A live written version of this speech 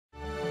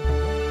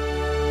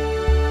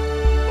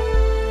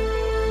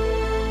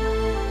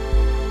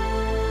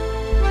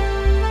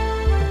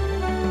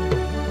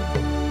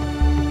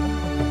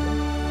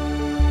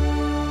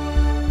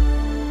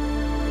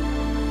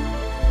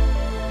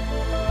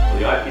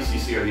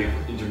IPCC are the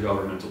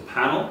Intergovernmental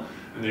Panel,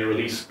 and they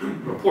release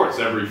reports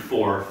every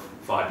 4 or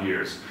 5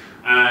 years.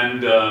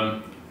 And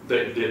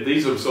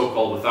these are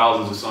so-called the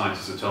thousands of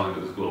scientists are telling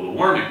us it's global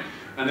warming.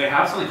 And they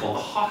have something called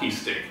the hockey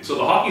stick. So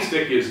the hockey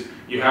stick is,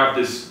 you have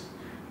this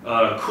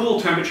cool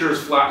temperatures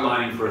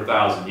flatlining for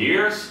 1,000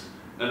 years,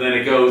 and then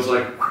it goes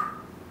like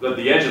at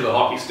the edge of the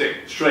hockey stick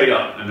straight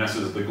up, and this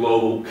is the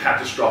global,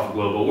 catastrophic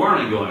global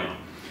warming going on.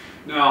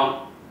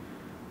 Now,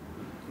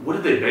 what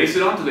did they base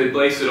it on? Did they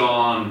base it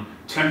on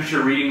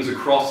temperature readings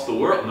across the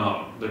world?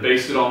 No, they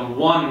based it on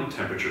one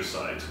temperature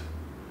site,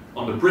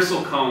 on the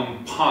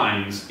bristlecone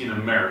pines in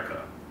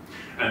America.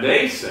 And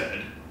they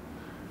said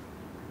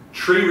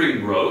tree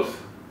ring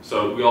growth,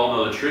 so we all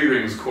know that tree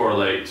rings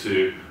correlate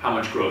to how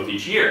much growth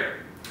each year.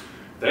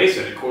 They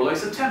said it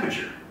correlates to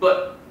temperature.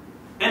 But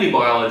any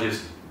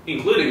biologist,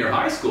 including your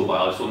high school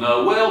biologist, will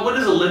know, well, what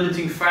is a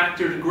limiting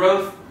factor to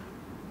growth?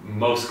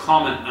 Most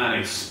common,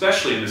 and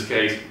especially in this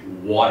case,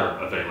 water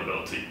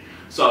availability.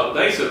 So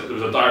they said there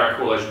was a direct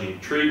correlation between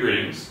tree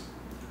rings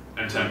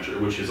and temperature,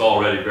 which is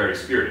already very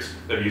spurious.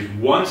 They've used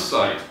one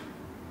site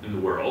in the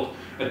world,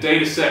 a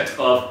data set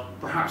of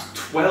perhaps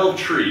 12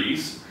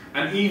 trees,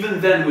 and even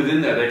then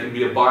within there can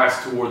be a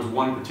bias towards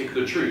one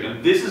particular tree.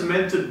 And this is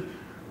meant to,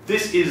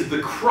 this is the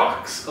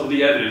crux of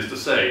the evidence to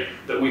say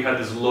that we had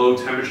this low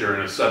temperature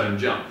and a sudden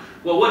jump.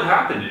 Well, what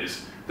happened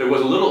is, there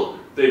was a little,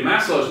 they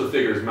massaged the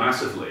figures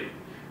massively,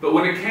 but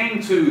when it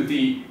came to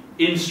the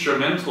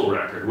instrumental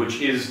record,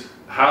 which is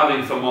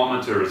having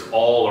thermometers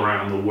all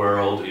around the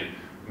world, in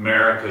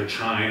America,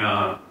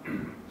 China,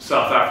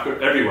 South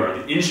Africa, everywhere,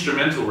 the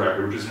instrumental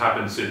record, which has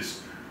happened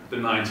since the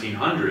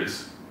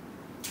 1900s,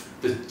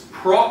 the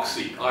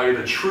proxy, i.e.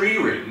 the tree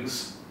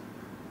rings,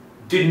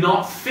 did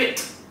not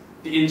fit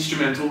the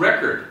instrumental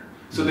record.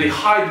 So they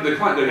hid the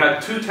decline. They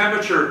had two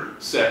temperature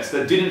sets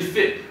that didn't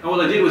fit. And what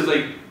they did was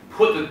they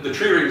put the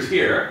tree rings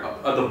here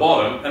at the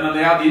bottom, and then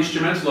they had the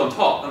instrumental on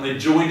top, and they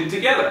joined it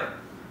together,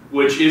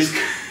 which is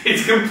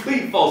it's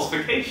complete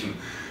falsification.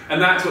 And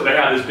that's what they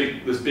had,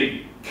 this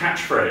big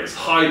catchphrase,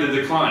 hide the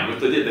decline. What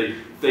they did,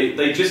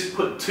 they just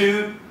put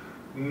two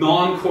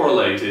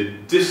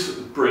non-correlated,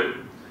 disparate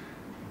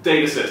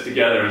data sets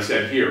together and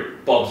said, here,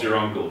 Bob's your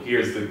uncle,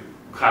 here's the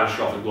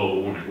catastrophic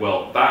global warming.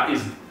 Well, that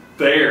is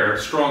their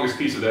strongest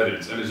piece of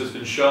evidence, and it's just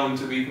been shown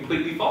to be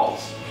completely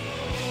false.